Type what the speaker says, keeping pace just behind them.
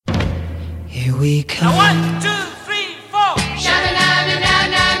Here we come. Now 1, 2, 3, 4.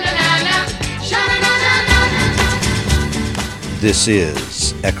 This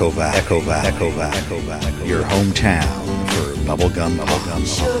is Echo Valley, your hometown for bubblegum.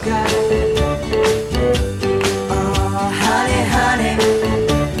 Sugar. Oh, honey, honey.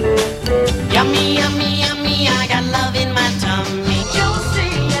 Yummy, yummy, yummy, I got love in my tummy.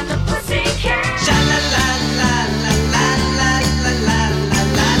 Josie and the Pussycat.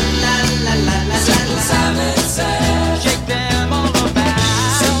 Simple Simon says, shake them all about.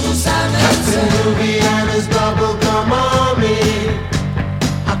 Simple Simon Captain Ruby and his bubblegum army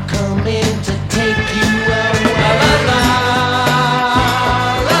are coming to take you away.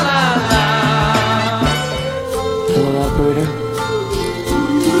 Hello, operator.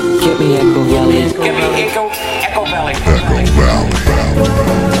 Get me Echo Valley. Echo Valley.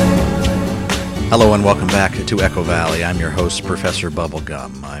 Hello and welcome back to Echo Valley. I'm your host, Professor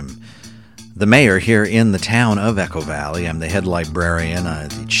Bubblegum. I'm the mayor here in the town of Echo Valley. I'm the head librarian,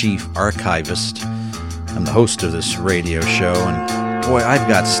 the chief archivist. I'm the host of this radio show, and boy, I've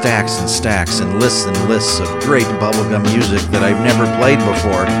got stacks and stacks and lists of great bubblegum music that I've never played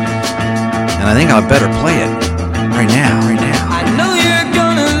before, and I think I better play it right now. I know you're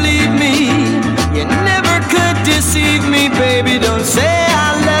gonna leave me. You never could deceive me, baby. Don't say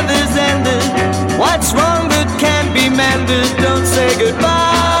our love is ended. What's wrong that can't be mended? Don't say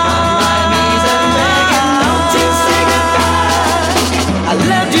goodbye. I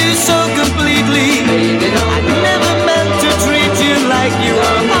loved you so completely. I never meant to treat you like you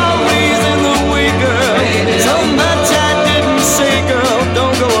were always in the way, girl. So much I didn't say, girl.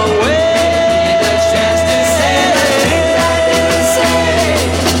 Don't go away.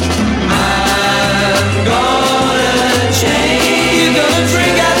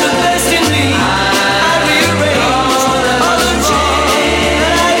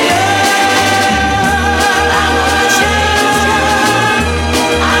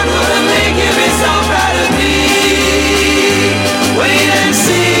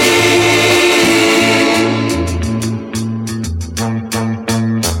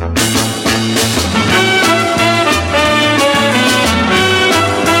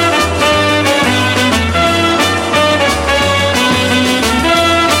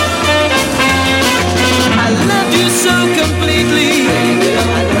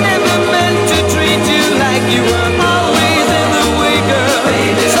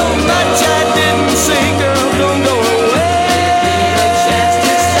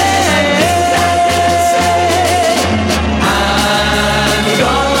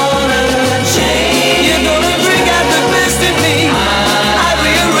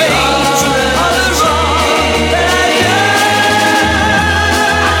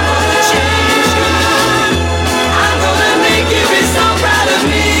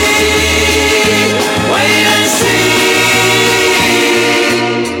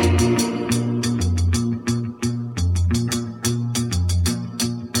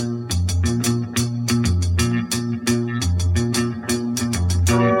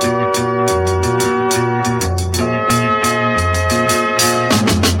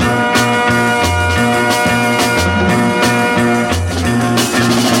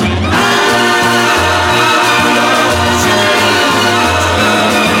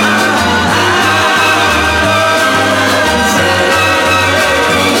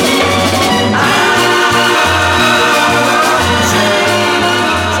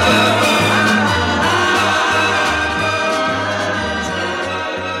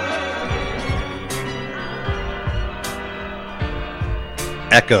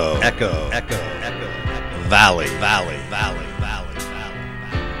 Echo Valley.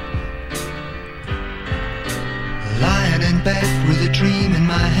 Lying in bed with a dream in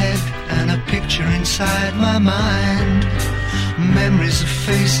my head and a picture inside my mind. Memories of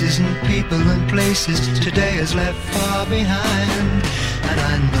faces and people and places today is left far behind. And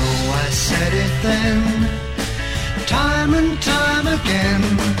I know I said it then, time and time again,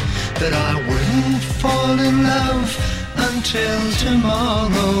 that I wouldn't fall in love until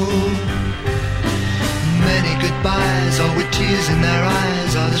tomorrow. Many goodbyes, all with tears in their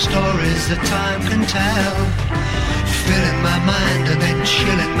eyes, are the stories that time can tell. Filling my mind and then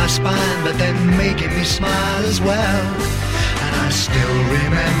chilling my spine, but then making me smile as well. And I still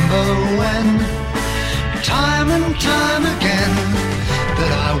remember when, time and time again,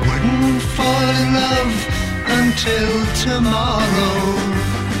 that I wouldn't fall in love until tomorrow.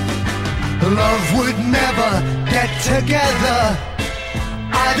 Love would never get together,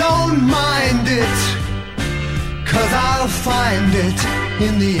 I don't mind it, 'cause I'll find it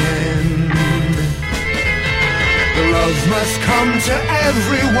in the end. Love must come to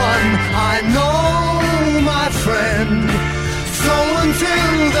everyone, I know, my friend. So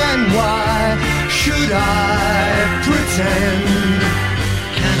until then, why should I pretend?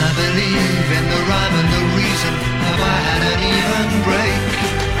 Can I believe in the rhyme and the reason? Have I had an even break?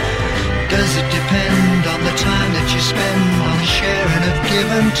 Does it depend on the time that you spend on sharing of give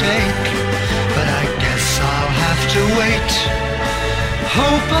and take? But I guess I'll have to wait.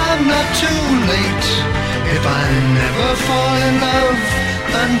 Hope I'm not too late if I never fall in love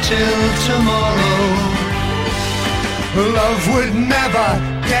until tomorrow. Love would never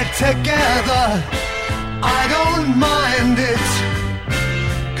get together, I don't mind it,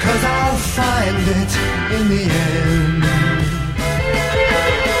 'cause I'll find it in the end.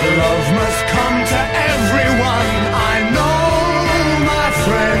 Love must come to everyone, I know, my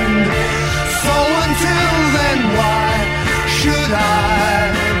friend. So until then, why should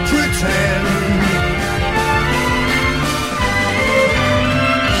I pretend?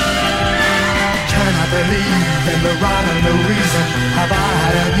 Can I believe in the rhyme and the reason? Have I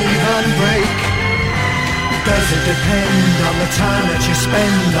had an even break? Does it depend on the time that you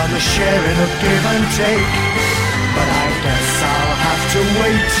spend on the sharing of give and take? But I guess I'll have to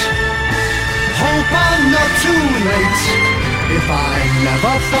wait. Hope I'm not too late if I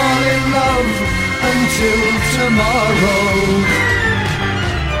never fall in love until tomorrow.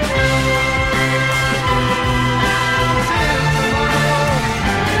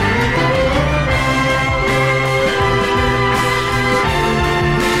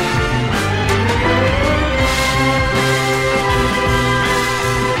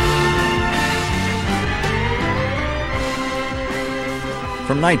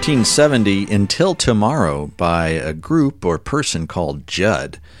 From 1970, Until Tomorrow, by a group or person called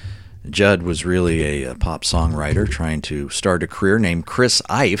Judd. Judd was really a pop songwriter trying to start a career named Chris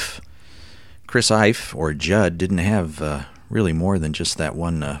Ife. Chris Ife, or Judd, didn't have really more than just that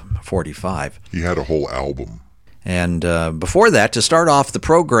one 45. He had a whole album. And before that, to start off the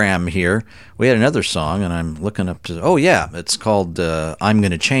program here, we had another song, and I'm looking up to... Oh, yeah, it's called I'm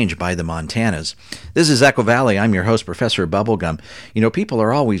Gonna Change by the Montanas. This is Echo Valley. I'm your host, Professor Bubblegum. You know, people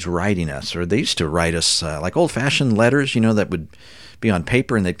are always writing us, or they used to write us like old-fashioned letters, you know, that would be on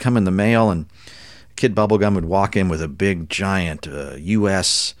paper, and they'd come in the mail, and Kid Bubblegum would walk in with a big, giant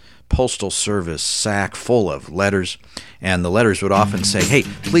U.S. Postal Service sack full of letters, and the letters would often say, hey,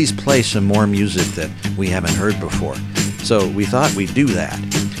 please play some more music that we haven't heard before. So we thought we'd do that.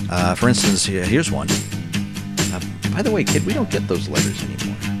 For instance, here's one. By the way, Kid, we don't get those letters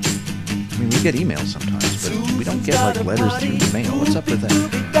anymore. I mean, we get emails sometimes, but we don't get like letters through the mail. What's up with that?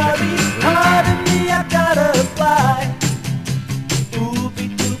 Pardon me, I gotta fly. Ooby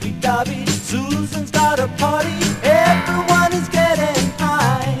dooby dobby, Susan's got a party. Everyone is getting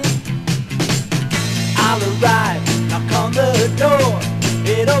high. I'll arrive, knock on the door.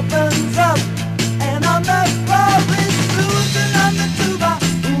 It opens up, and on the floor is Susan on the tuba.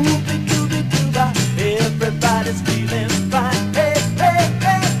 Ooby dooby dooba, everybody's feeling fine. Hey, hey,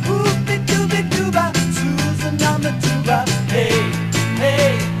 hey, ooby dooby dooba, Susan on the tuba. Hey,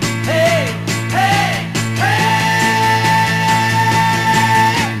 hey, hey, hey, hey.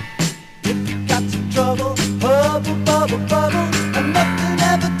 If you got some trouble, bubble, bubble, bubble, and nothing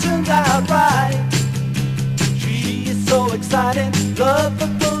ever turns out right. So exciting,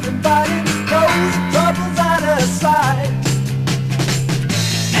 lovable, inviting, those troubles out of sight.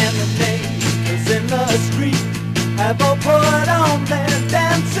 And the neighbors in the street have all put on their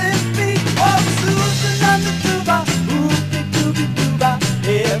dancing feet. Oh, Susan on the tuba, ooby dooby dooba,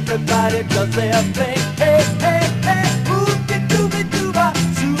 everybody does their thing. Hey, hey, hey, ooby dooby dooba,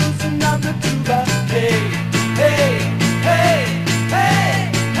 Susan on the tuba. Hey, hey, hey, hey.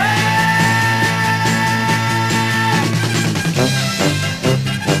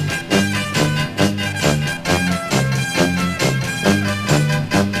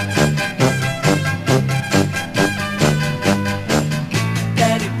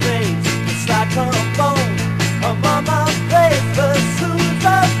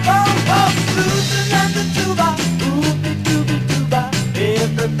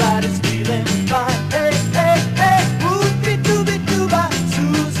 Everybody's feeling fine. Hey, hey, hey,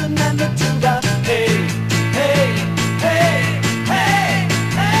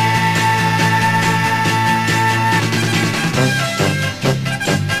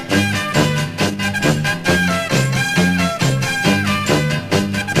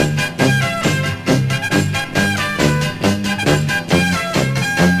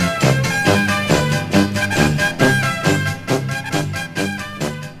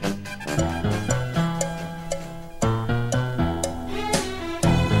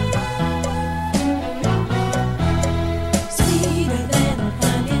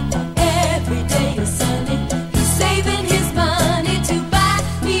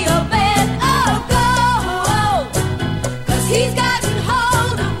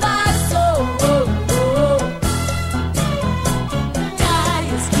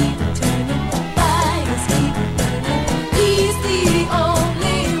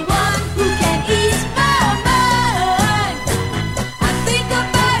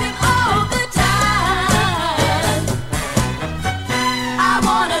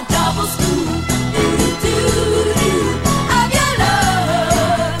 want a double scoop of your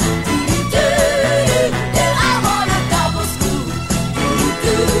love. I want a double scoop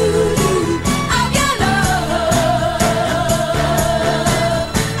of your love.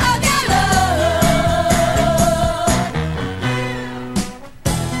 Of your love.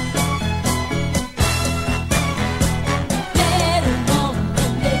 Let it on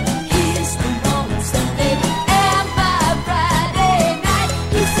Monday, kiss the woman Sunday, and by Friday night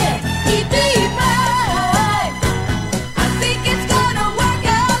he said he'd be mine. I think it's gonna work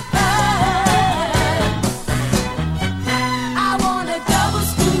out fine. I want a double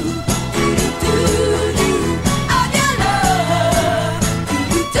scoop of your love.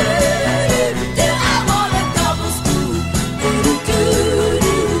 I want a double scoop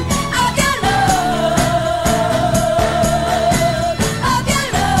of your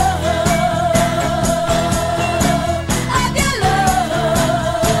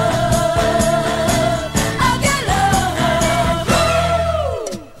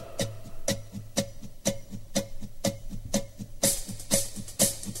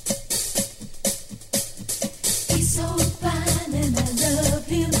He's so fine and I love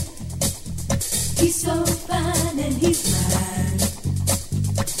him. He's so fine and he's mine.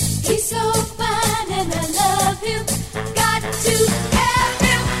 He's so fine and I love him. Got to have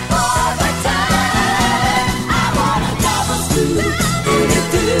him all the time. I want a double scoop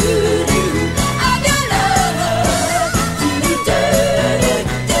of your love.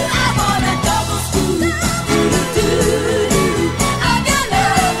 I want a double scoop of your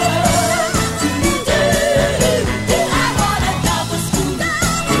love. I want a double scoop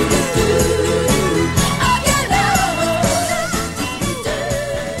of your love.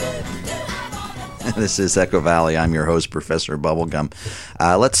 This is Echo Valley. I'm your host, Professor Bubblegum.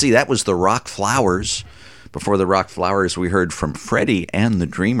 Let's see, that was the Rock Flowers. Before the Rock Flowers, we heard from Freddie and the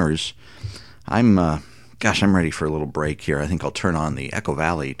Dreamers. I'm ready for a little break here. I think I'll turn on the Echo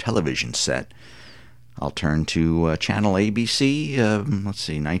Valley television set. I'll turn to channel ABC,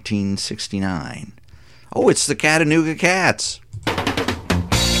 1969. Oh, it's the Chattanooga Cats.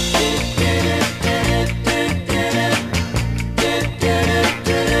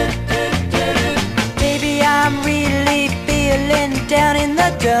 Baby, I'm really feeling down in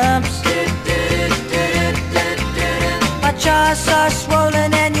the dumps. My jaws are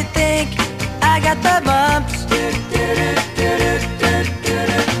swollen and you think I got the bumps.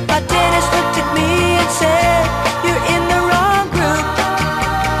 My dentist looked at me and said, you're in the wrong group.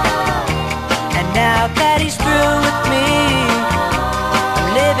 And now that he's through with me, I'm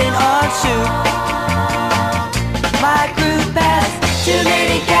living on soup. My group has too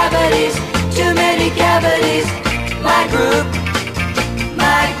many cavities, too many cavities. My group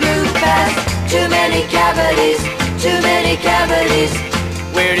has too many cavities, too many cavities.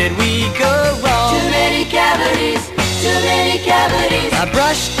 Where did we go wrong? Too many cavities, too many cavities. I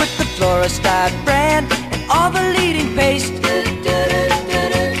brushed with the Fluorostide brand and all the leading paste.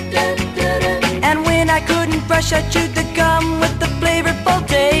 And when I couldn't brush, I chewed the gum with the flavorful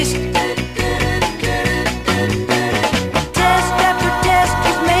taste. Test after test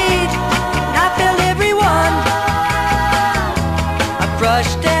was made, and I failed every one. I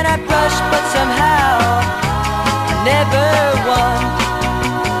brushed and I brushed, but somehow I never won.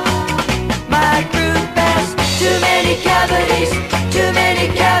 My group has too many cavities, too many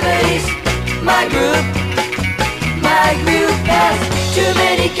cavities. My group has too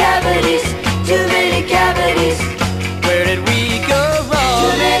many cavities, too many cavities. Where did we go wrong?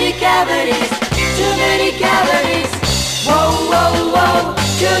 Too many cavities, too many cavities. Whoa, whoa, whoa,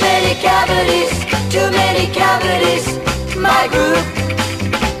 too many cavities, too many cavities. My group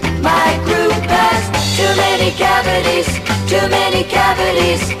has too many cavities, too many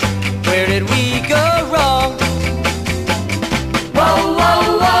cavities. Where did we go wrong? Whoa,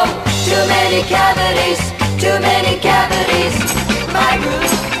 whoa, whoa, too many cavities, too many cavities. My group.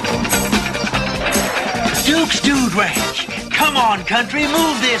 Duke's Dude Ranch. Come on, country,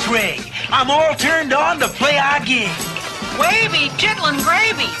 move this rig. I'm all turned on to play our gig. Wavy, chitlin'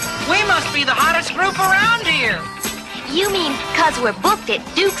 gravy. We must be the hottest group around here. You mean 'cause we're booked at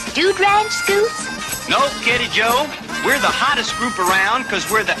Duke's Dude Ranch, Scoots? Nope, Kitty Joe. We're the hottest group around because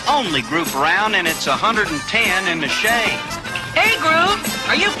we're the only group around and it's 110 in the shade. Hey, Groove,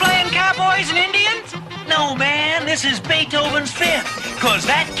 are you playing cowboys and Indians? No, man, this is Beethoven's Fifth, 'cause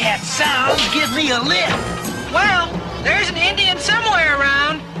that cat's sounds give me a lift. Well, there's an Indian somewhere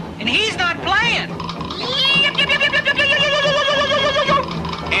around, and he's not playing.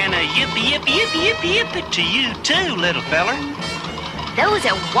 And a yippee, yippee, yippee, yippee, yippee to you too, little feller. Those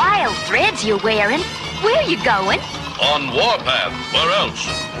are wild threads you're wearing. Where are you going? On Warpath. Where else?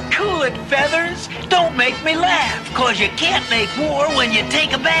 Cool it, Feathers. Don't make me laugh, 'cause you can't make war when you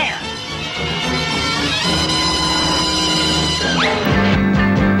take a bath.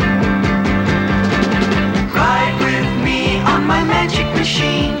 Ride with me on my magic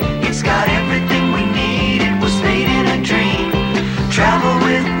machine. It's got everything we need. It was made in a dream. Travel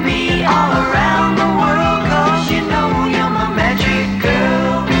with me all around the world, 'cause you know you're my magic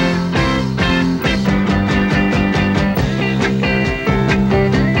girl.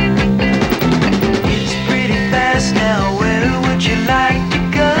 It's pretty fast now. Where would you like to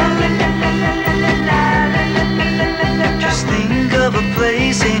go? Just think of a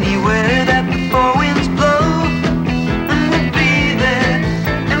place anywhere that the four winds blow, and we'll be there,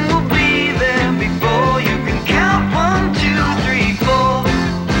 and we'll be there before you can count 1, 2, 3, 4.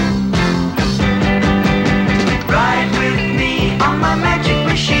 Ride with me on my magic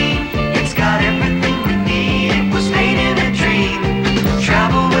machine. It's got everything we need. It was made in a dream.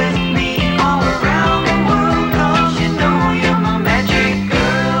 Travel with me all around the world, 'cause you know you're my magic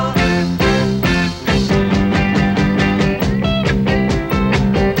girl.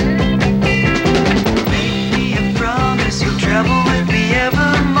 Make me a promise you'll travel with me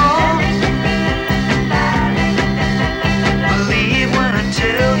evermore. Believe when I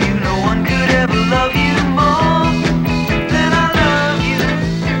tell you no one could ever love you more than I love you,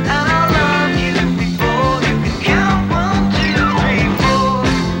 and I'll love you before you can count 1, 2, 3, 4.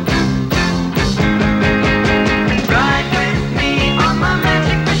 Ride with me on my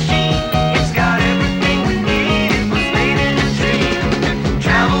magic machine. It's got everything we need. It was made in a dream.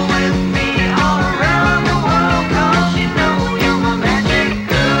 Travel with me all around the world, 'cause you know you're my magic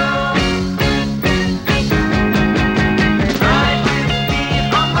girl. Ride with me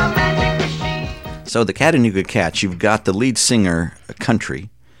on my magic machine. So the Chattanooga Cats, you've got the lead singer, country.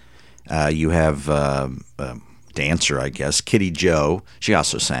 You have dancer, I guess, Kitty Joe. She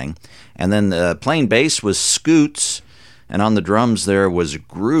also sang. And then playing bass was Scoots. And on the drums there was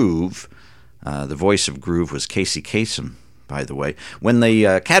Groove. The voice of Groove was Casey Kasem, by the way. When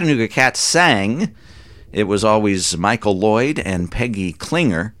the Chattanooga Cats sang, it was always Michael Lloyd and Peggy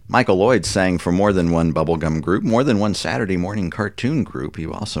Klinger. Michael Lloyd sang for more than one bubblegum group, more than one Saturday morning cartoon group. He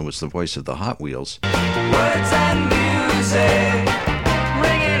also was the voice of the Hot Wheels. Words and music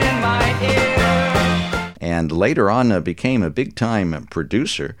ringing in my ear. And later on became a big-time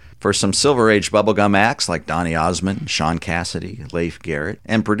producer for some Silver Age bubblegum acts like Donny Osmond, Sean Cassidy, Leif Garrett,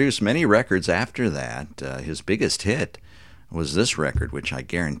 and produced many records after that. His biggest hit was this record, which I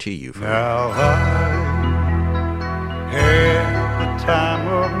guarantee you. Now I had the time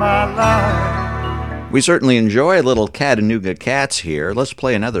of my life. We certainly enjoy a little Chattanooga Cats here. Let's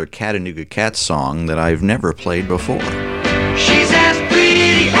play another Chattanooga Cats song that I've never played before. She's as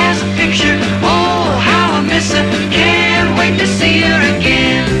pretty as a picture. Oh, how I miss her. Can't wait to see her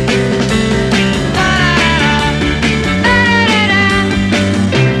again.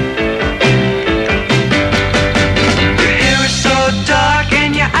 Your hair is so dark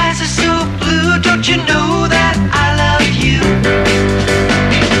and your eyes are so blue. Don't you know that I love you?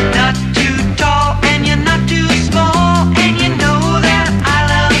 Not too tall and you're not too small, and you know that I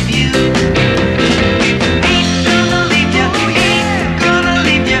love you. Ain't gonna leave ya, ain't gonna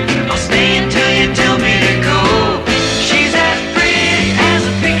leave ya. I'll stay until you tell me to go. She's as pretty as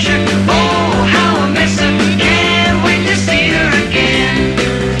a picture. Oh, how I miss her. Can't wait to see her again.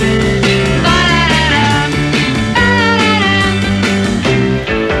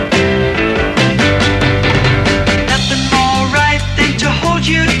 Nothing more right than to hold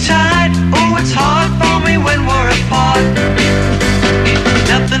you tight. Oh, it's hard for me when we're apart.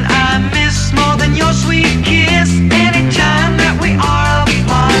 Nothing I miss more than your sweet kiss anytime that we are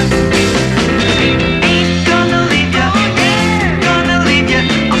apart. Ain't gonna leave ya, ain't gonna leave ya.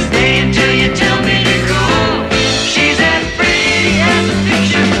 I'll stay until you tell me to go. She's as pretty as a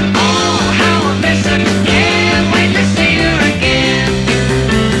picture. Oh, how I miss her. Can't wait to see her again.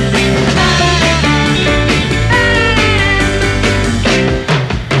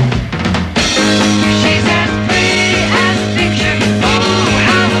 She's as pretty as a picture. Oh,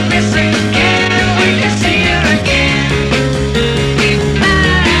 how I miss her. Can't wait to see her again.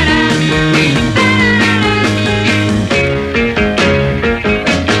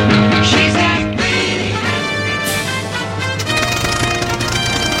 She's as pretty as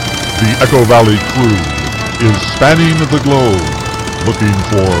The Echo Valley crew is spanning the globe, looking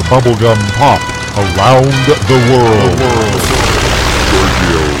for bubblegum pop around the world.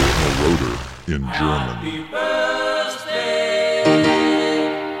 Giorgio Moroder in German.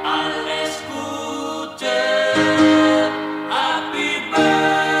 Happy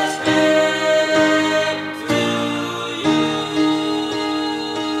birthday to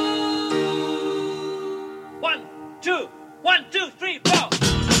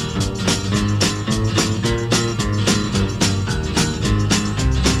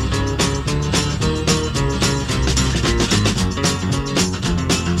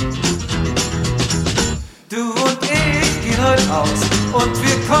heute aus und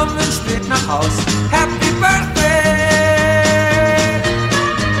wir kommen spät nach Haus. Happy Birthday!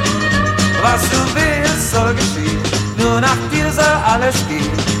 Was du willst, soll geschehen, nur nach dir soll alles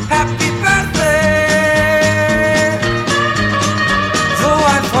gehen. Happy Birthday! So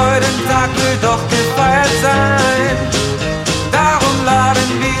ein Freudentag will doch gefeiert sein. Darum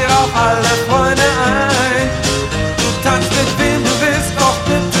laden wir auch alle Freunde ein. Du tanzt mit wem du willst, doch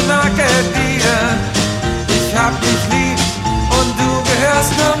bitte merke dir, ich hab dich lieb und du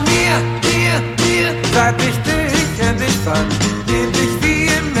gehörst nur mir, mir, mir. Seit ich dich endlich fand, leb ich wie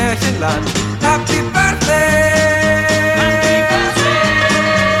im Märchenland. Happy Birthday! Happy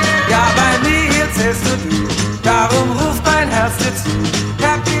Birthday! Ja, bei mir zählst du, darum ruft mein Herz dir zu.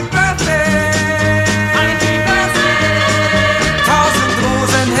 Happy Birthday! Happy Birthday! 1000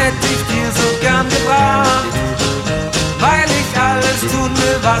 Rosen hätte ich dir so gern gebracht, weil ich alles tun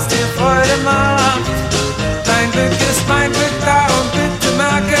will, was dir Freude macht. Dein Glück ist mein Glück, darum bitte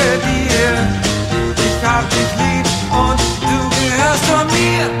merke dir, ich hab dich lieb und du gehörst nur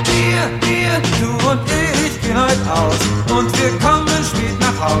mir, mir, mir. Du und ich gehen heute aus und wir kommen spät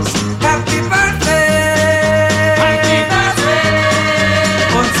nach Haus. Happy Birthday! Happy Birthday!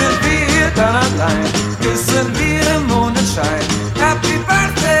 Und sind wir dann allein, küssen wir im Mondenschein. Happy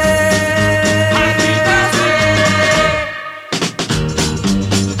Birthday! Happy Birthday!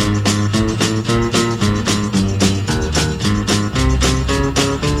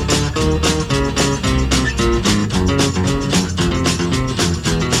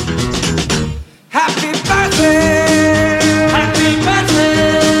 Happy Birthday! Happy Birthday!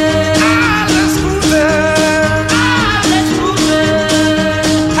 Alles Gute! Alles Gute!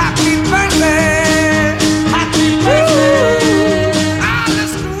 Happy Birthday! Happy Birthday!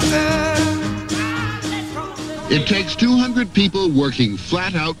 Alles Gute! It takes 200 people working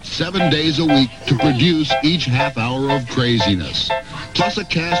flat out 7 days a week to produce each half hour of craziness, plus a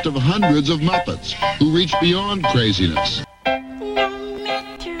cast of hundreds of Muppets who reach beyond craziness.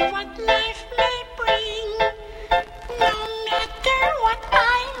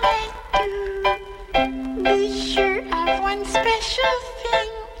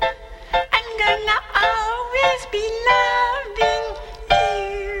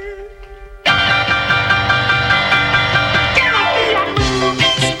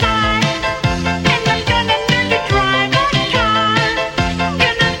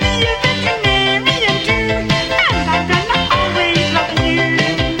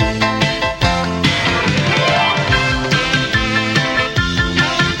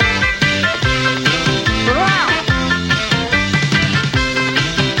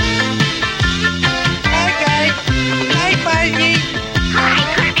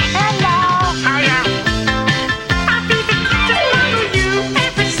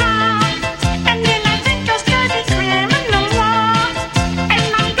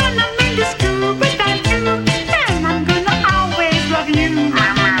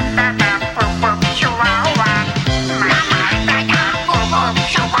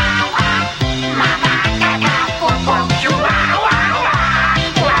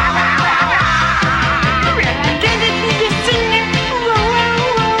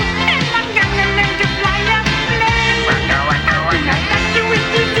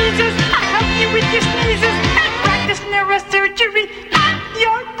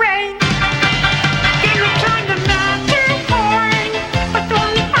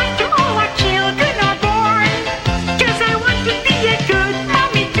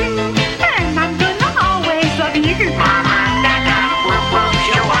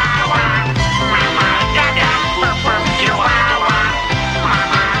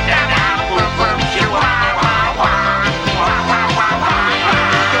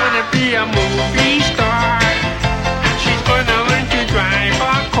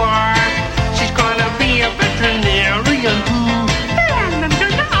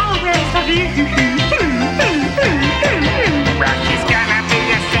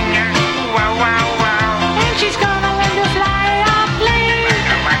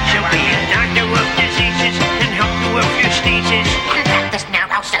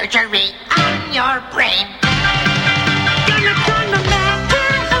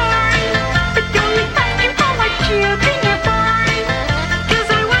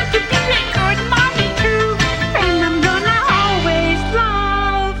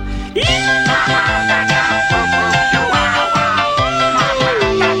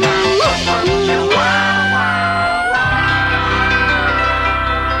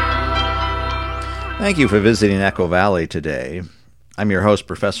 Thank you for visiting Echo Valley today. I'm your host,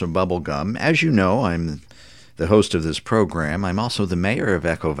 Professor Bubblegum. As you know, I'm the host of this program. I'm also the mayor of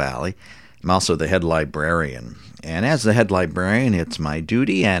Echo Valley, I'm also the head librarian. And as the head librarian, it's my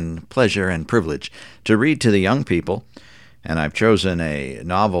duty and pleasure and privilege to read to the young people. And I've chosen a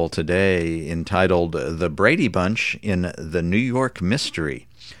novel today entitled The Brady Bunch in the New York Mystery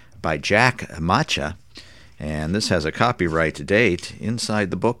by Jack Macha. And this has a copyright date inside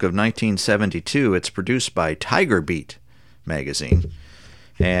the book of 1972. It's produced by Tiger Beat magazine.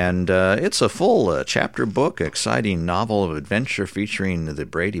 And it's a full chapter book, exciting novel of adventure featuring the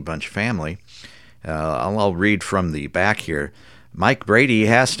Brady Bunch family. I'll read from the back here. Mike Brady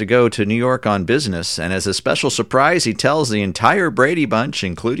has to go to New York on business, and as a special surprise, he tells the entire Brady Bunch,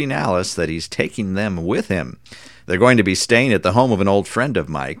 including Alice, that he's taking them with him. They're going to be staying at the home of an old friend of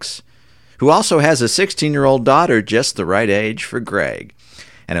Mike's, who also has a 16-year-old daughter just the right age for Greg.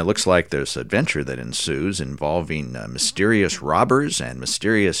 And it looks like there's adventure that ensues involving mysterious robbers and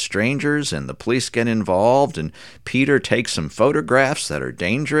mysterious strangers, and the police get involved, and Peter takes some photographs that are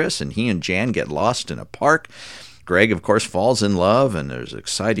dangerous, and he and Jan get lost in a park. Greg, of course, falls in love, and there's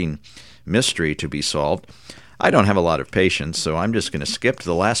exciting mystery to be solved. I don't have a lot of patience, so I'm just going to skip to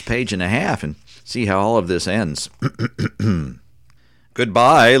the last page and a half and see how all of this ends.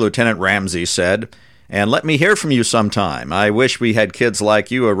 "Goodbye," Lieutenant Ramsey said, "and let me hear from you sometime. I wish we had kids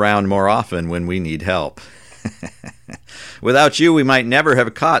like you around more often when we need help. Without you, we might never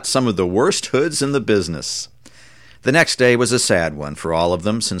have caught some of the worst hoods in the business." The next day was a sad one for all of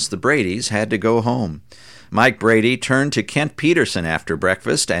them, since the Bradys had to go home. Mike Brady turned to Kent Peterson after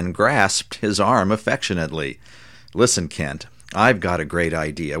breakfast and grasped his arm affectionately. "Listen, Kent, I've got a great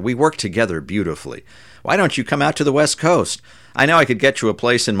idea. We work together beautifully. Why don't you come out to the West Coast? I know I could get you a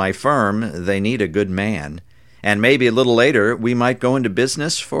place in my firm. They need a good man. And maybe a little later we might go into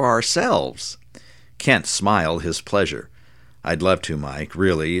business for ourselves." Kent smiled his pleasure. "I'd love to, Mike,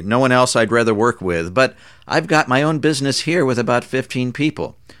 really. No one else I'd rather work with, but I've got my own business here with about 15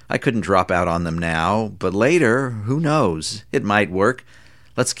 people. I couldn't drop out on them now, but later, who knows? It might work.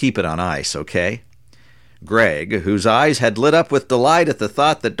 Let's keep it on ice, okay?" Greg, whose eyes had lit up with delight at the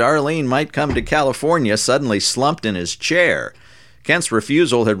thought that Darlene might come to California, suddenly slumped in his chair. Kent's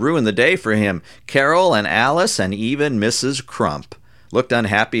refusal had ruined the day for him. Carol and Alice and even Mrs. Crump looked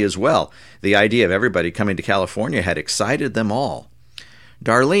unhappy as well. The idea of everybody coming to California had excited them all.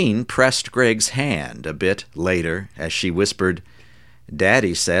 Darlene pressed Greg's hand a bit later as she whispered,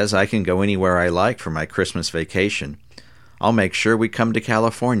 "Daddy says I can go anywhere I like for my Christmas vacation. I'll make sure we come to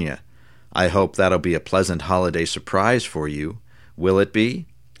California. I hope that'll be a pleasant holiday surprise for you. Will it be?"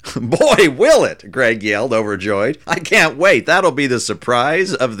 "Boy, will it!" Greg yelled, overjoyed. "I can't wait. That'll be the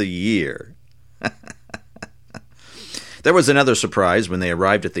surprise of the year." There was another surprise when they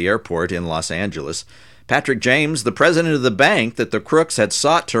arrived at the airport in Los Angeles. Patrick James, the president of the bank that the crooks had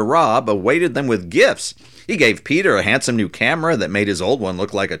sought to rob, awaited them with gifts. He gave Peter a handsome new camera that made his old one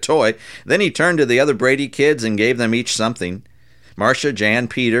look like a toy. Then he turned to the other Brady kids and gave them each something. Marcia, Jan,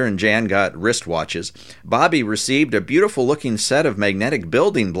 Peter, and Jan got wristwatches. Bobby received a beautiful-looking set of magnetic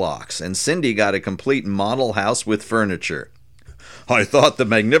building blocks, and Cindy got a complete model house with furniture. "I thought the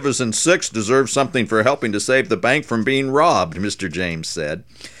Magnificent Six deserved something for helping to save the bank from being robbed," Mr. James said.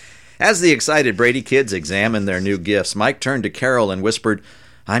 As the excited Brady kids examined their new gifts, Mike turned to Carol and whispered,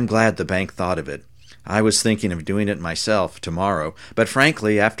 "I'm glad the bank thought of it. I was thinking of doing it myself tomorrow, but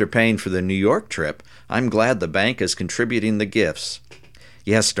frankly, after paying for the New York trip, I'm glad the bank is contributing the gifts."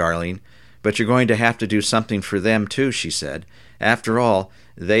 "Yes, darling, but you're going to have to do something for them too," she said. "After all,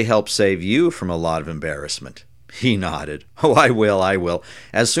 they helped save you from a lot of embarrassment." He nodded. "Oh, I will.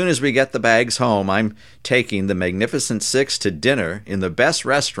 As soon as we get the bags home, I'm taking the Magnificent Six to dinner in the best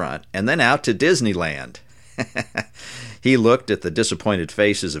restaurant and then out to Disneyland." He looked at the disappointed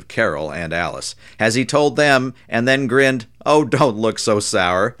faces of Carol and Alice as he told them, and then grinned, "Oh, don't look so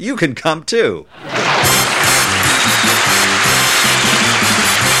sour. You can come too."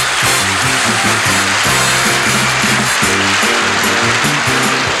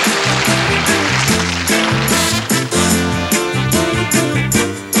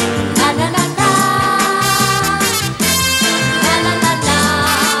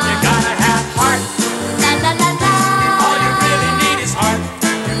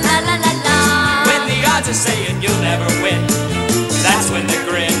 Saying you'll never win, that's when the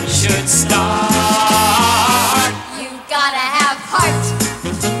grin should start. You gotta have heart,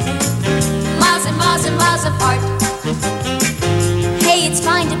 miles and miles and miles apart. Hey, it's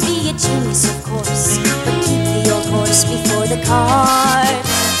fine to be a genius, of course, but keep the old horse before the cart.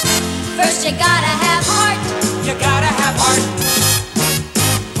 First you gotta have heart, you gotta have heart,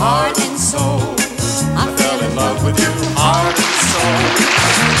 heart and soul. I fell in love with you, heart and soul.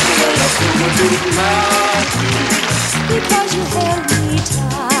 Because you held me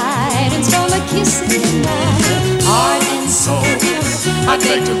tight and so kissing my heart and soul. I'd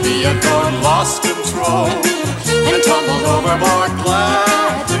beg to be adored, lost control, and tumbled overboard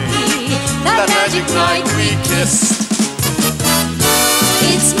gladly. That magic night we kissed.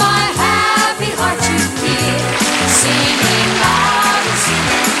 It's my happy heart you hear, singing loud and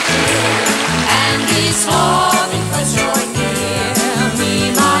singing clear, and it's all because you're near me,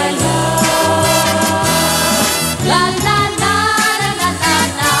 my love. La la la la la la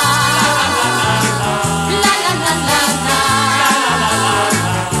la, la la la la la,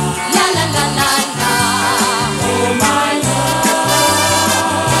 la la la la la, oh my love.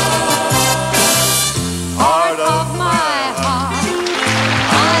 Heart of my heart,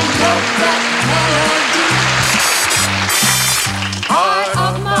 I love that melody. Heart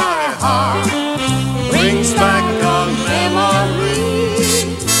of my heart brings back a memory.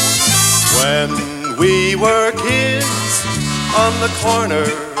 When we were kids on the corner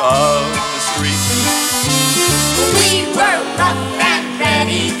of the street, We were rough and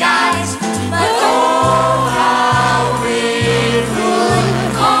ready guys, but oh how we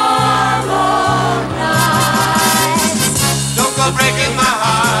could harmonize. don't go breaking my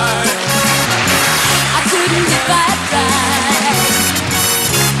heart. I couldn't get that right.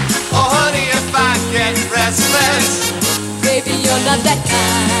 Oh honey, if I get restless, Baby, you're not that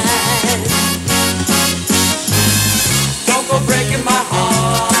kind. don't go breaking my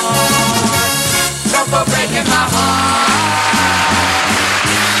heart. Don't go breaking my heart.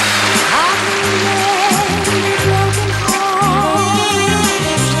 I've been a broken heart.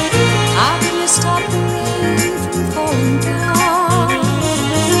 I've just stopped the rain from falling down.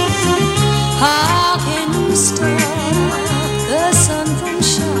 How can you stop the sun from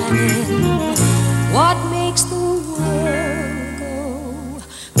shining? What makes the world go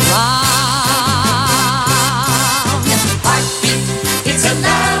round? Heartbeat, it's a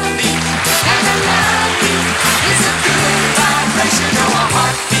love beat, and a love beat is a good vibration. Oh, a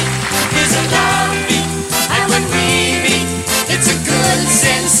heartbeat is a love beat, and when we meet, it's a good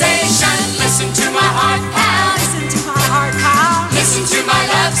sensation. Listen to my heart pound, listen to my heart pound, listen to my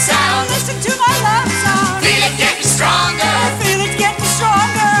love sound, listen to my love sound. Feel it getting stronger, feel it getting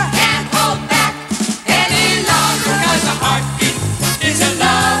stronger. Can't hold back any longer, 'cause a heartbeat is a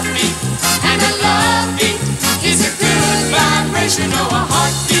love beat, and a love beat is a good vibration. Oh, a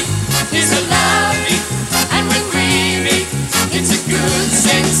heartbeat is a love beat, and when we meet, it's a good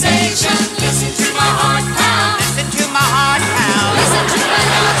sensation. Listen to my heart pound, listen to my heart pound, listen to my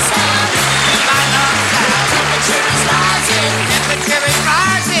love sound, my love sound. Temperature is rising, temperature is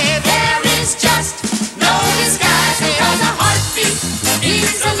rising. There is just no disguising, 'cause a heartbeat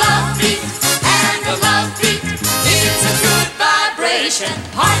is a love beat, and a love beat is a good vibration.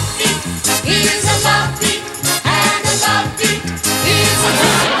 Heartbeat is a love beat, and a love beat is a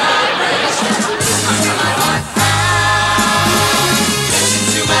good vibration. Listen to my heart pound, listen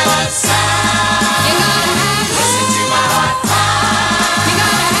to my love sound. You gotta have listen to my heart pound. You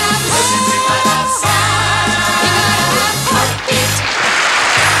gotta have listen to my love sound. You gotta have heartbeat.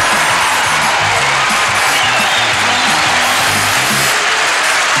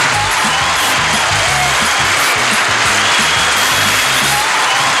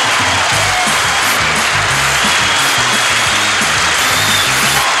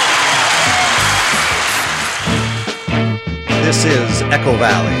 This is Echo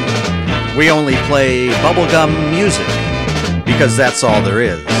Valley. We only play bubblegum music because that's all there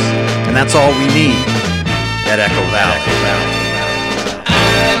is. And that's all we need at Echo Valley.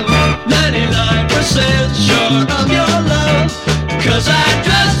 99% sure of your love, 'cause I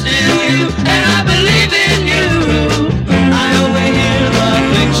trust in you and I believe in you. I only hear the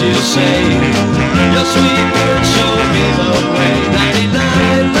things you say, your sweet words show me the way.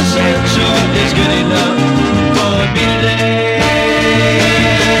 99% sure is good enough for me today.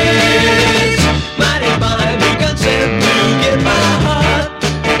 It's mighty fine, you consent to give my heart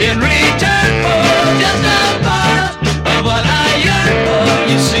in return for just a part of what I yearn for.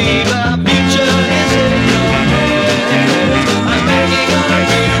 You see, my future is in your hands. I'm making our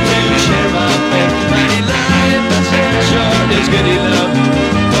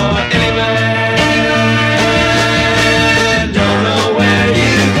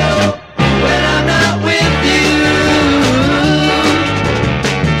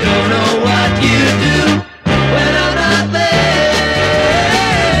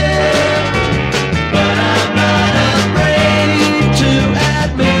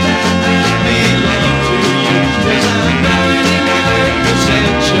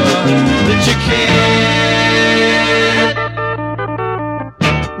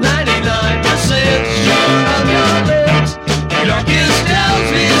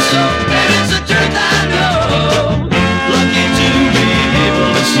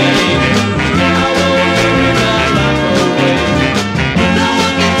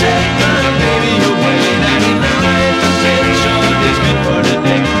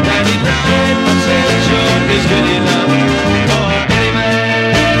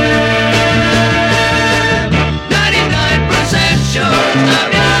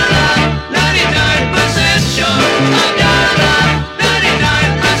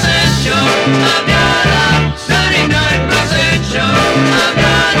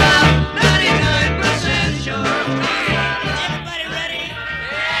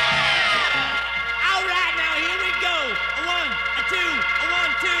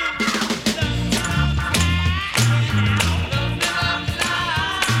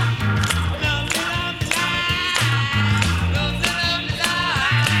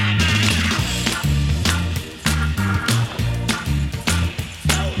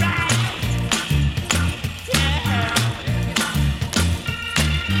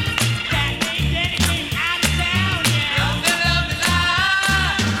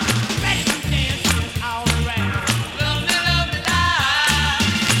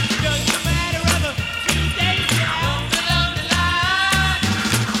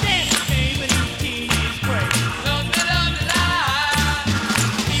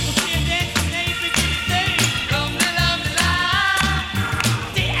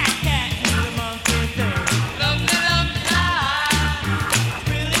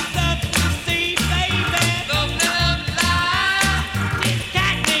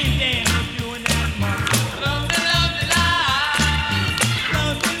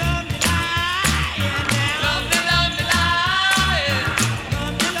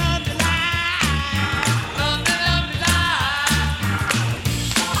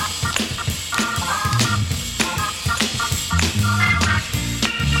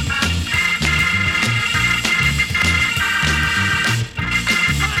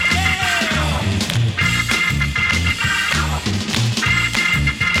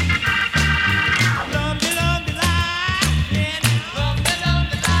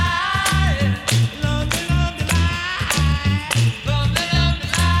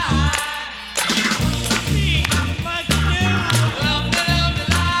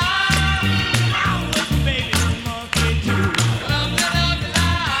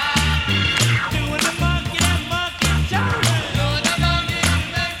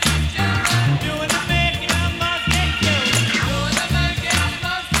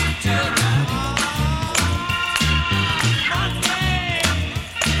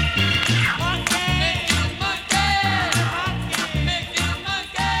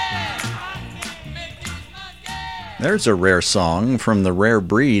There's a rare song from the rare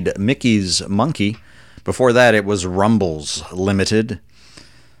breed Mickey's Monkey. Before that, it was Rumbles Limited.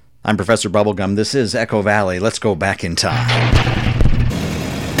 I'm Professor Bubblegum. This is Echo Valley. Let's go back in time.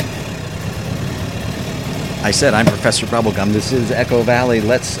 I said I'm Professor Bubblegum. This is Echo Valley.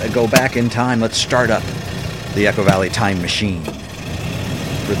 Let's go back in time. Let's start up the Echo Valley time machine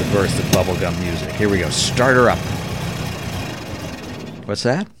for the birth of bubblegum music. Here we go. Start her up. What's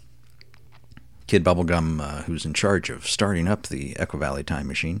that? Kid Bubblegum, who's in charge of starting up the Echo Valley time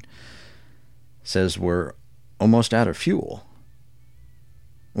machine, says we're almost out of fuel.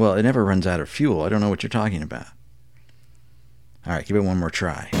 Well, it never runs out of fuel. I don't know what you're talking about. All right, give it one more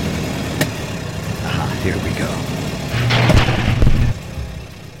try. Here we go.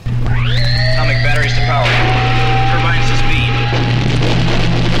 Atomic batteries to power. Turbines to speed.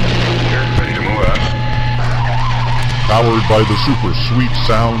 Here, ready to move out. Powered by the super sweet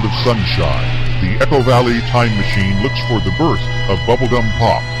sound of sunshine, the Echo Valley time machine looks for the birth of bubblegum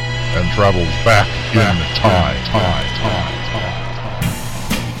pop and travels back in time.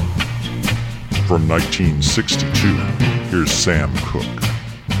 From 1962, here's Sam Cooke.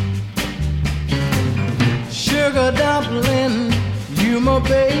 Sugar dumpling, you my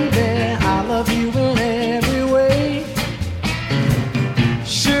baby, I love you in every way.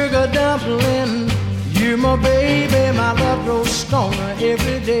 Sugar dumpling, you my baby, my love grows stronger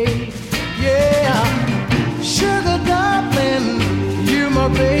every day. Yeah, sugar dumpling, you my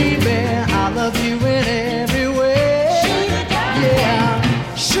baby, I love you in every way.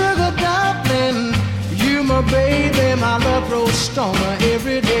 Yeah, sugar dumpling, you my baby, my love grows stronger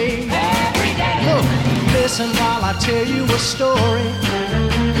every day. Look, listen while I tell you a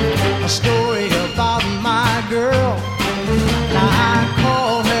story about my girl. Now I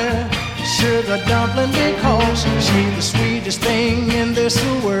call her Sugar Dumpling because she's the sweetest thing in this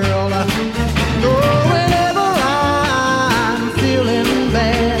world. Oh, whenever I'm feeling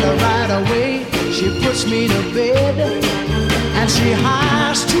bad, right away she puts me to bed, and she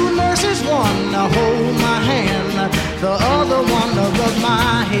hires two nurses, one to hold my hand, the other one to rub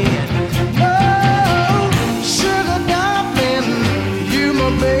my head. Oh, sugar dumpling, you my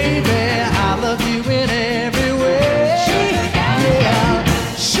baby, I love you in every way. Yeah,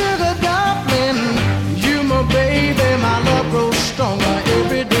 sugar dumpling, you my baby, my love grows stronger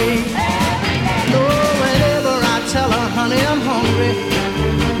every day. Oh, whenever I tell her, honey, I'm hungry,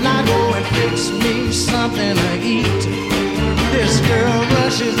 now go and fix me something to eat. This girl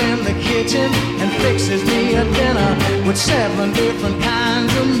rushes in the kitchen and fixes me a dinner with 7 different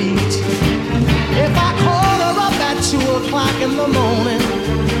kinds of meat. If I call her up at 2 o'clock in the morning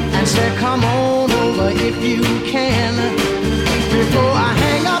and say, come on over if you can, before I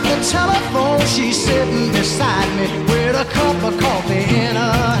hang up the telephone, she's sitting beside me with a cup of coffee in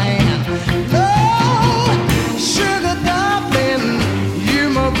her hand. Oh, sugar dumpling, you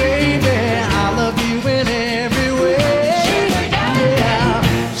my baby, I love you in every way. Yeah,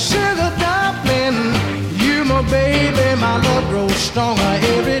 sugar dumpling, you my baby, my love grows stronger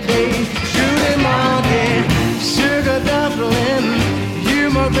every day. Shooty monkey, sugar dumpling, you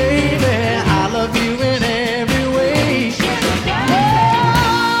my baby, I love you in every way. Oh,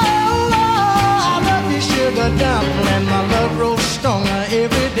 I love you, sugar dumpling, my love grows stronger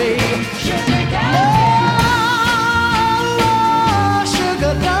every day. Oh,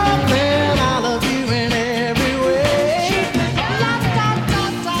 sugar dumpling, I love you in every way.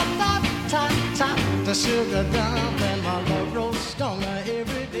 The sugar dumpling, my love grows stronger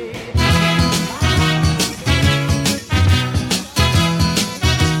every day.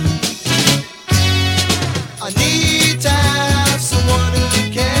 I need to have someone who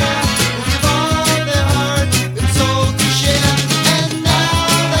cares, who give all their heart and soul to share. And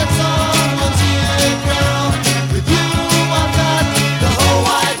now that someone's here, girl, with you I've got the whole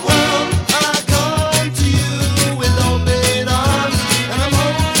wide world. I come to you with open arms, and I'm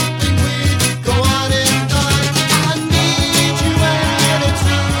hoping we go on and on. I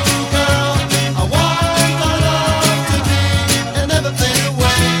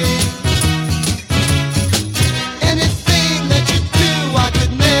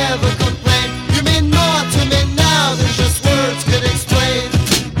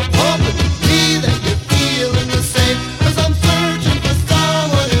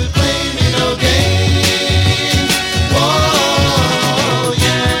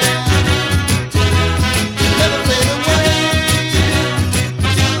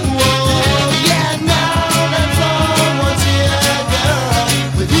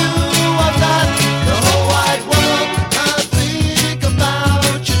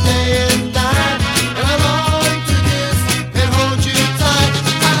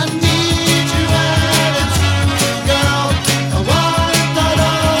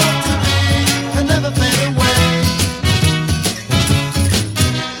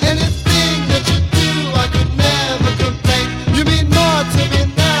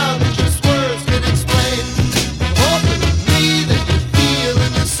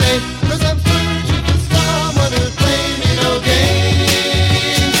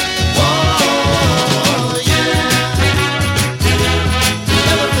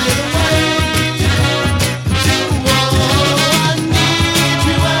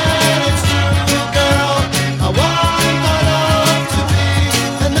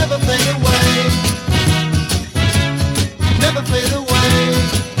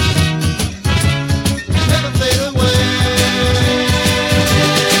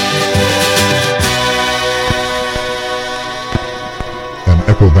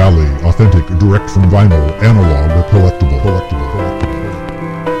Echo Valley, authentic, direct from vinyl, analog, collectible.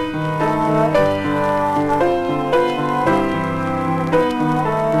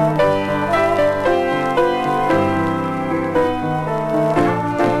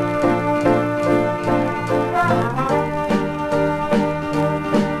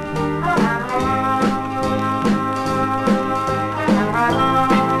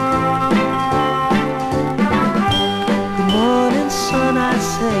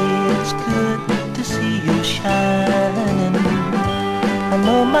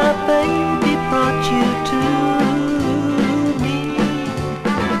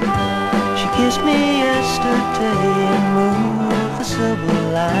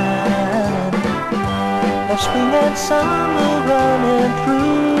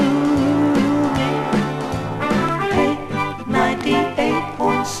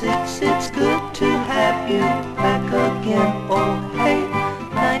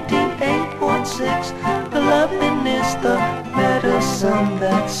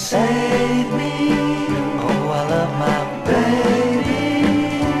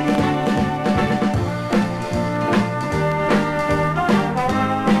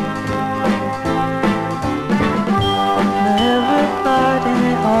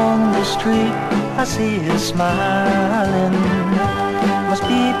 I see her smiling. Must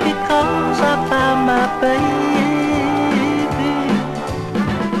be because I found my baby.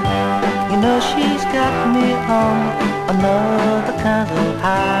 You know she's got me on another kind of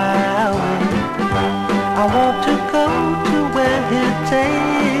highway. I want to go to where it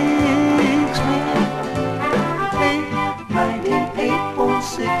takes me. Hey,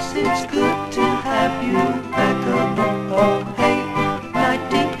 98.6, it's good to have you back up. Oh, hey,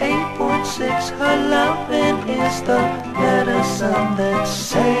 98.6, her loving is the medicine that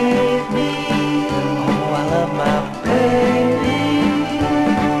saved me. Oh, I love my baby.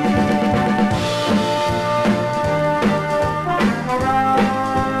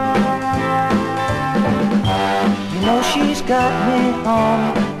 You know she's got me on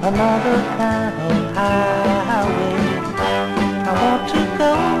another kind of highway. I want to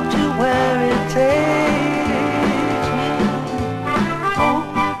go to where it takes me. Oh,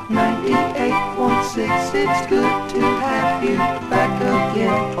 98.6, it's good to have you back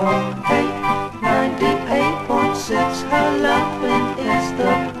again. Oh, hey, 98.6, her loving is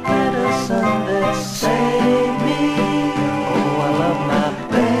the medicine that saved me. Oh, I love my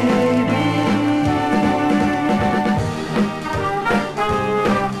baby.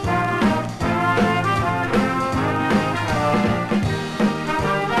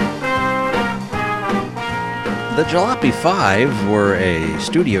 The Jalopy 5 were a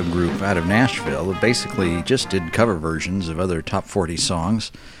studio group out of Nashville that basically just did cover versions of other top 40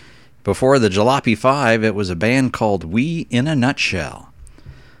 songs. Before the Jalopy 5, it was a band called We in a Nutshell.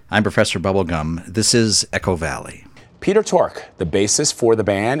 I'm Professor Bubblegum. This is Echo Valley. Peter Tork, the bassist for the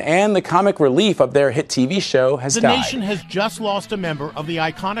band and the comic relief of their hit TV show, has died. The nation has just lost a member of the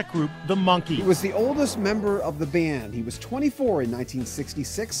iconic group, the Monkees. He was the oldest member of the band. He was 24 in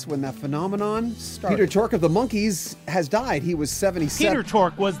 1966 when that phenomenon started. Peter Tork of the Monkees has died. He was 77. Peter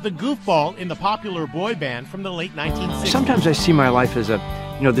Tork was the goofball in the popular boy band from the late 1960s. Sometimes I see my life as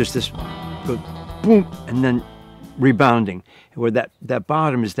there's this boom and then rebounding, where that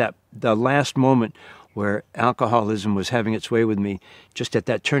bottom is the last moment where alcoholism was having its way with me, just at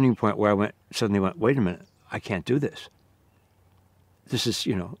that turning point where I suddenly went, wait a minute, I can't do this. This is,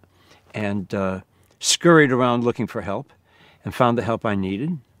 and scurried around looking for help and found the help I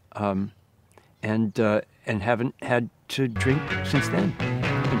needed, and haven't had to drink since then.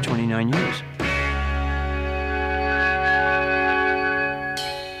 It's been 29 years.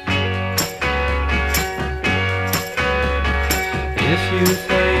 If you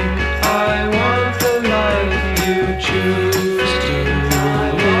think I want the life you choose to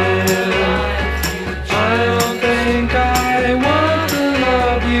live, I don't think I want the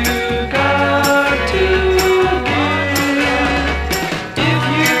love you got to give. If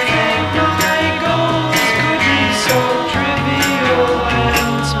you think my goals could be so trivial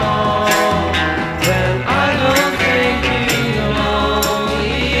and small, then I don't think you know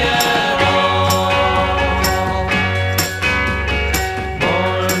me at all.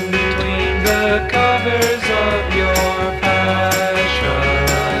 Born between the covers of your past.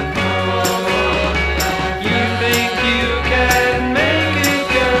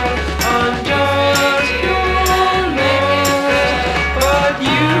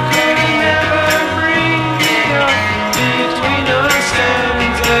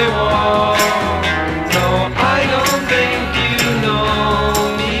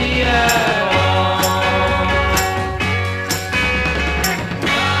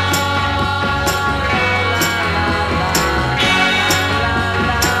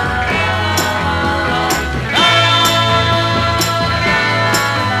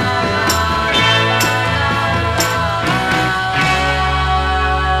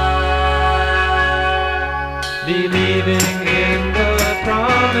 believing in the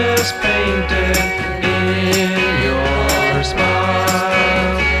promise painted in your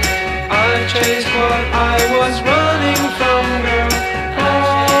smile. I chased what I was running from, girl.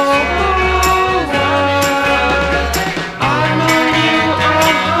 All while I'm on you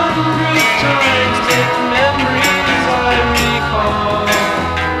 100 times in memories I recall,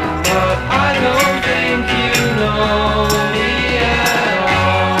 but I don't think you know me at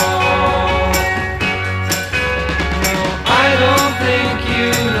all. No, I don't think you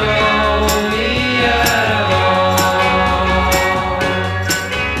know me at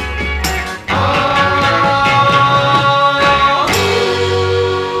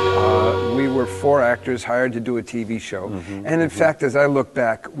all. We were 4 actors hired to do a TV show. And in fact, as I look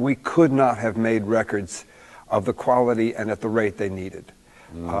back, we could not have made records of the quality and at the rate they needed.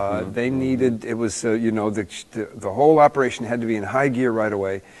 They needed, it was, you know, the whole operation had to be in high gear right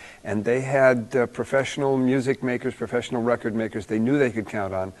away. And they had professional music makers, professional record makers they knew they could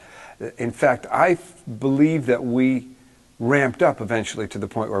count on. In fact, I believe that we ramped up eventually to the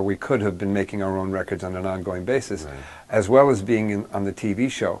point where we could have been making our own records on an ongoing basis, as well as being on the TV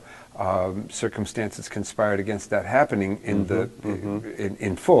show. Circumstances conspired against that happening in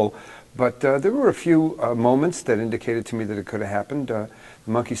in full, but there were a few moments that indicated to me that it could have happened. The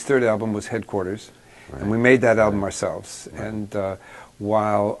Monkees' third album was Headquarters, and we made that album ourselves. And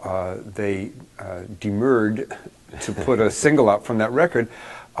while they demurred to put a single out from that record,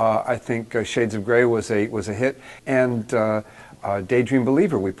 I think Shades of Grey was a hit, and Daydream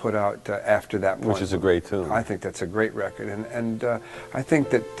Believer we put out after that point. Which is a great tune. I think that's a great record, and I think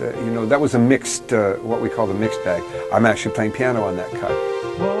that you know, that was a mixed, what we call the mixed bag. I'm actually playing piano on that cut.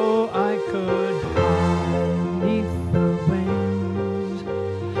 Oh, I could hide beneath the wings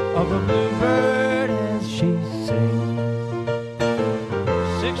of a bluebird as she sings.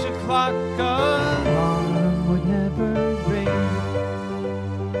 6 o'clock alarm would never ring,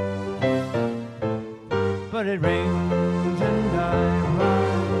 but it rings and I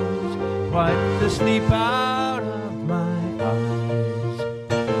rise, wipe the sleep out of my eyes.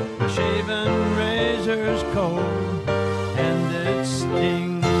 The shaven razor's cold and it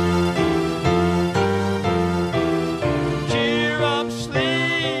stings. Cheer up,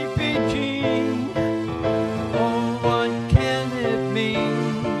 sleepy Jean. Oh, what can it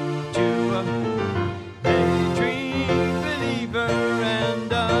mean to a daydream believer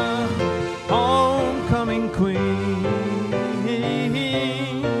and a homecoming queen?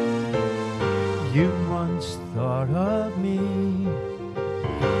 You once thought of me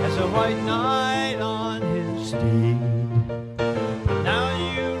as a white knight on his steed, but now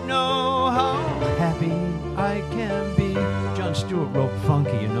you know how happy I can be. John Stewart wrote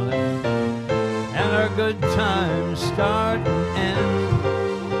Funky, you know that? And our good times start and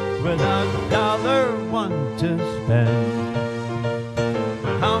end without $1 to spend.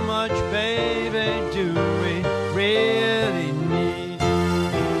 But how much, baby, do we really need?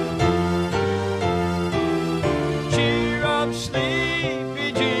 Cheer up,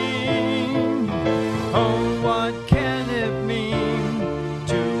 sleepy Jean. Oh, what can it mean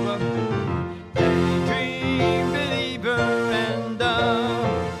to a daydream believer and a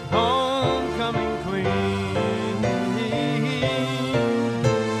homecoming queen?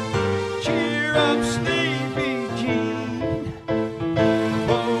 Cheer up, sleepy Jean.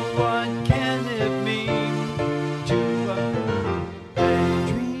 Oh, what can it mean to a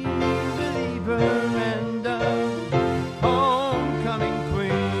daydream believer and a homecoming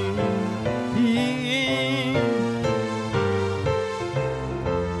queen?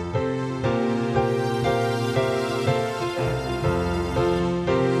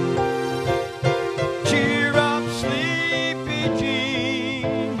 Cheer up, sleepy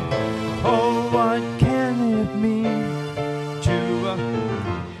Jean. Oh, what can it mean to a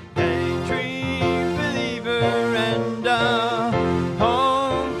daydream believer and a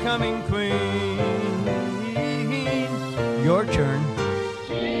homecoming queen? Your turn.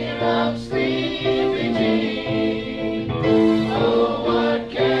 Cheer up, sleepy Jean. Oh, what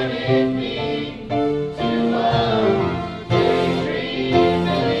can it mean to a daydream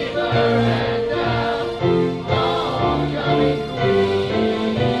believer and a homecoming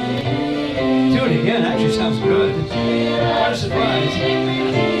queen? Do it again. Actually, sounds good. What a surprise.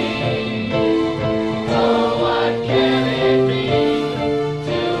 Oh, what can it mean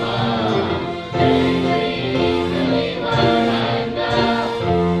to a daydream believer and a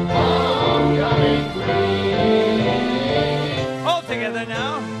homecoming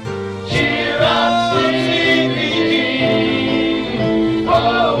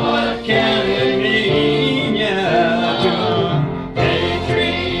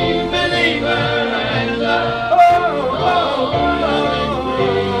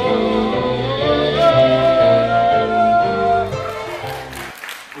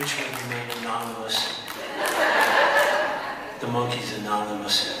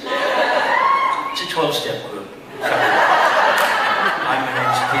 12-step group. My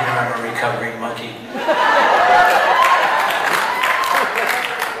name's Peter, I'm a recovering monkey.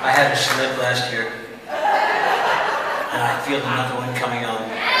 I had a slip last year, and I feel another one coming on.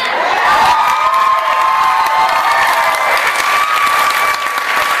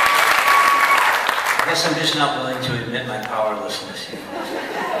 I guess I'm just not willing to admit my powerlessness.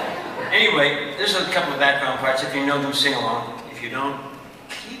 Anyway, there's a couple of background parts. If you know them, sing along. If you don't,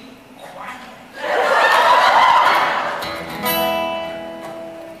 keep quiet.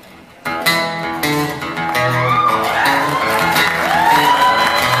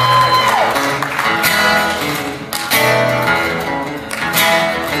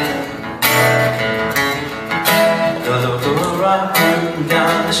 The local rock group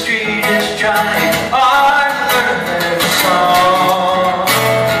down the street is trying hard to learn their song.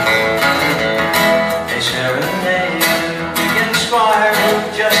 They serenade the weekend squire who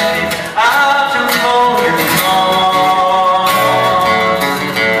just came out to mow your lawn.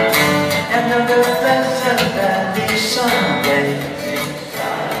 And the Pleasant Valley Sunday,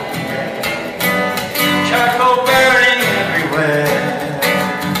 charcoal burning everywhere.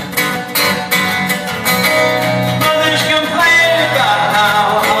 Mothers complain about how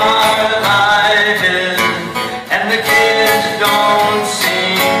hard life is, and the kids don't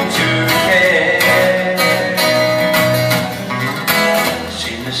seem to care.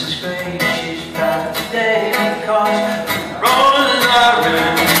 See Mrs. Gray, she's proud today because roses are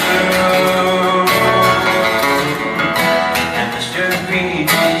in bloom. And Mr. Green,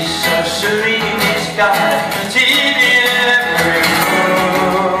 he's so serene, he's got a TV in every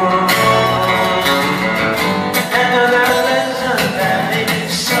room. Another Pleasant Valley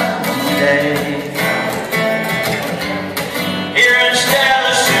Sunday. Here in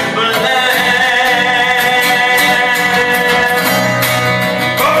Stella Timberland,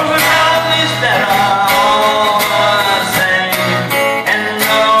 goes with families that are all the same, and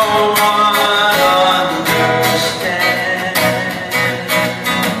no one understands.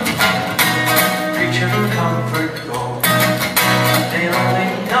 Preacher comfort gold, they only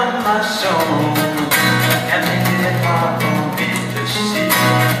numb my soul, and they did it hard for me to see.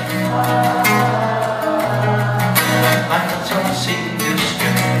 My thoughts all seem to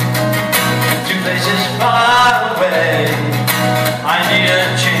stray to places far away. I need a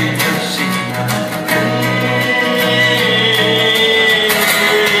change of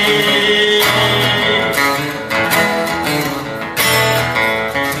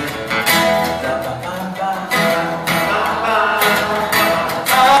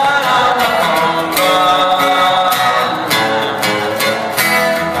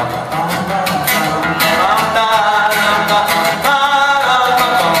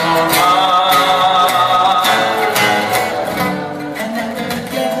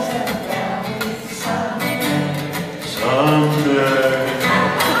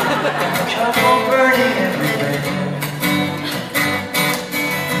charcoal burning everywhere.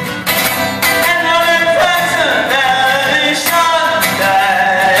 Another Pleasant Valley Sunday,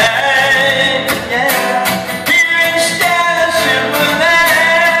 yeah, here in Stella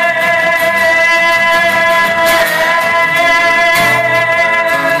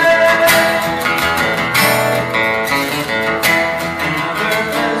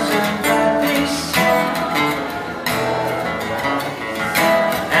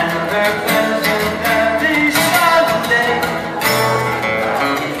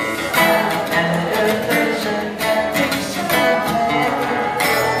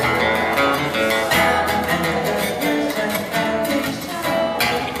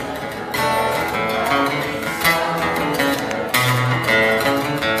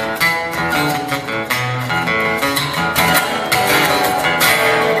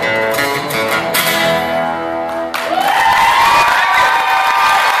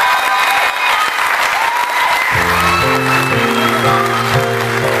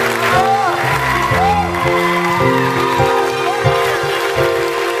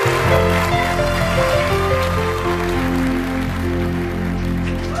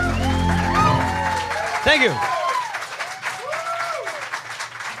Thank you.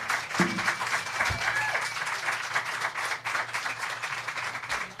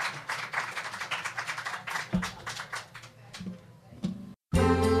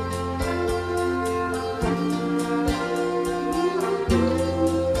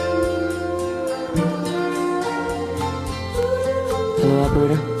 Hello,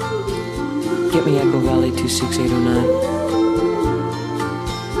 operator. Get me Echo Valley 26809.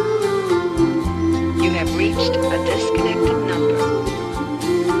 You have reached a disconnected number.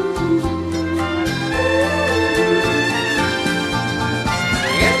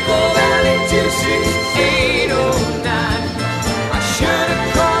 Echo Valley 26809.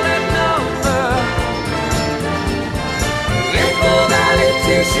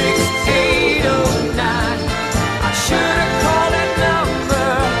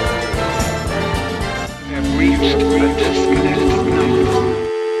 reached a distance